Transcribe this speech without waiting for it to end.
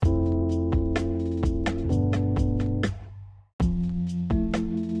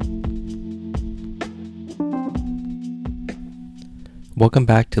Welcome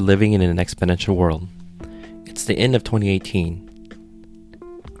back to Living in an Exponential World. It's the end of 2018,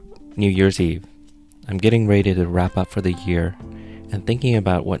 New Year's Eve. I'm getting ready to wrap up for the year and thinking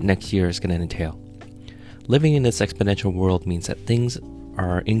about what next year is going to entail. Living in this exponential world means that things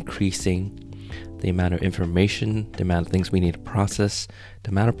are increasing. The amount of information, the amount of things we need to process,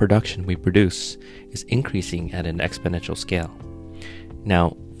 the amount of production we produce is increasing at an exponential scale.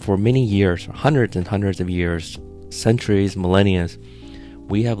 Now, for many years, hundreds and hundreds of years, centuries, millennia,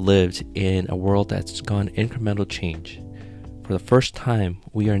 we have lived in a world that's gone incremental change. For the first time,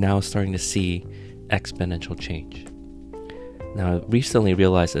 we are now starting to see exponential change. Now, I recently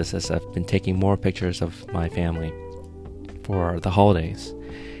realized this as I've been taking more pictures of my family for the holidays,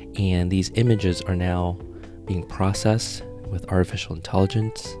 and these images are now being processed with artificial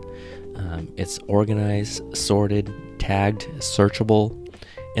intelligence. It's organized, sorted, tagged, searchable,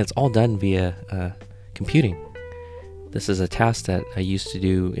 and it's all done via computing. This is a task that I used to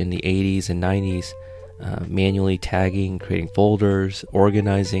do in the 80s and 90s, manually tagging, creating folders,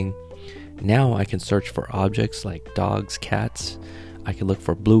 organizing. Now I can search for objects like dogs, cats. I can look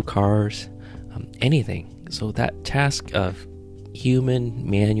for blue cars, anything. So that task of human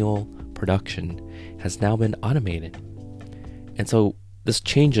manual production has now been automated. And so this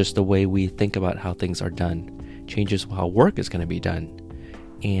changes the way we think about how things are done, changes how work is going to be done.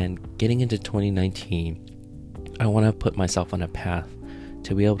 And getting into 2019, I want to put myself on a path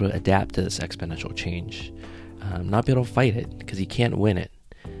to be able to adapt to this exponential change. Not be able to fight it, because you can't win it,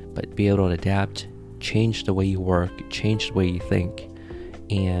 but be able to adapt, change the way you work, change the way you think,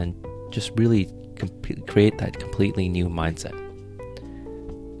 and just really create that completely new mindset.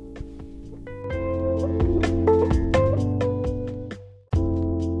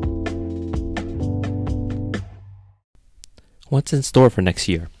 What's in store for next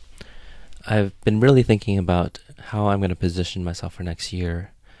year? I've been really thinking about how I'm going to position myself for next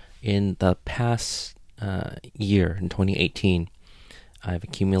year. In the past year, in 2018, I've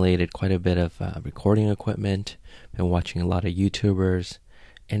accumulated quite a bit of recording equipment, been watching a lot of YouTubers,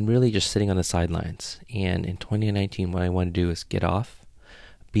 and really just sitting on the sidelines. And in 2019, what I want to do is get off,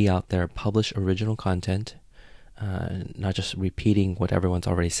 be out there, publish original content, not just repeating what everyone's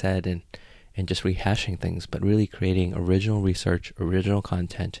already said and just rehashing things, but really creating original research, original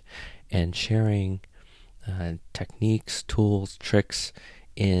content, and sharing techniques, tools, tricks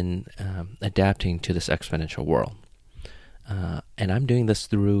in adapting to this exponential world. And I'm doing this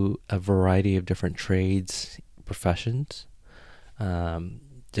through a variety of different trades, professions,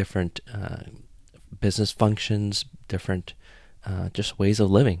 different business functions, different just ways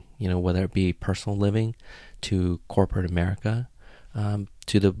of living, whether it be personal living to corporate America,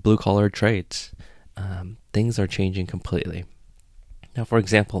 to the blue-collar trades. Things are changing completely. Now, for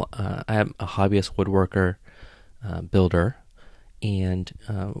example, I am a hobbyist woodworker, builder, and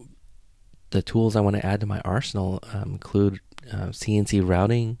the tools I want to add to my arsenal include CNC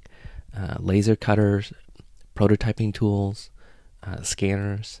routing, laser cutters, prototyping tools,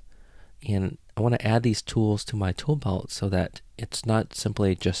 scanners, and I want to add these tools to my tool belt so that it's not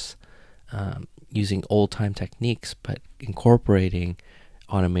simply just using old-time techniques, but incorporating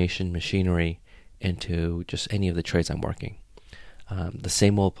automation machinery into just any of the trades I'm working. The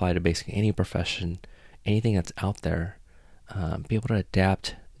same will apply to basically any profession, anything that's out there. Be able to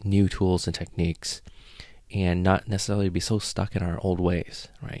adapt new tools and techniques and not necessarily be so stuck in our old ways,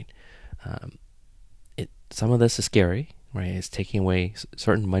 right? Some of this is scary, right? It's taking away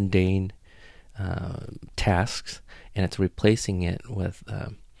certain mundane tasks, and it's replacing it with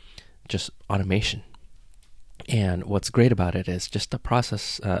just automation. And what's great about it is just the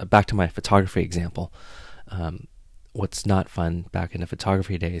process. Back to my photography example. What's not fun back in the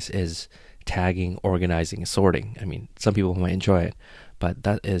photography days is tagging, organizing, and sorting. I mean, some people might enjoy it, but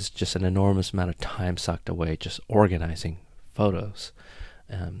that is just an enormous amount of time sucked away just organizing photos.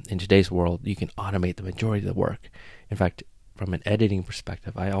 In today's world, you can automate the majority of the work. In fact, from an editing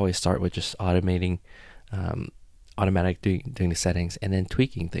perspective, I always start with just automating, doing the settings, and then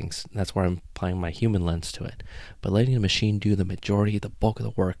tweaking things. That's where I'm applying my human lens to it. But letting the machine do the majority, the bulk of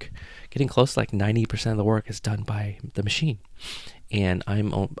the work, getting close to like 90% of the work is done by the machine. And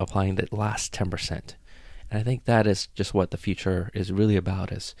I'm applying the last 10%. And I think that is just what the future is really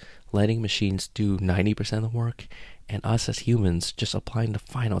about, is letting machines do 90% of the work and us as humans just applying the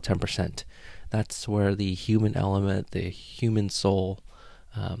final 10%. That's where the human element, the human soul,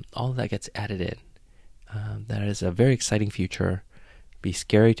 all of that gets added in. That is a very exciting future, be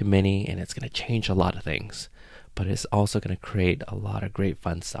scary to many, and it's going to change a lot of things, but it's also going to create a lot of great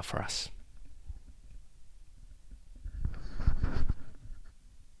fun stuff for us.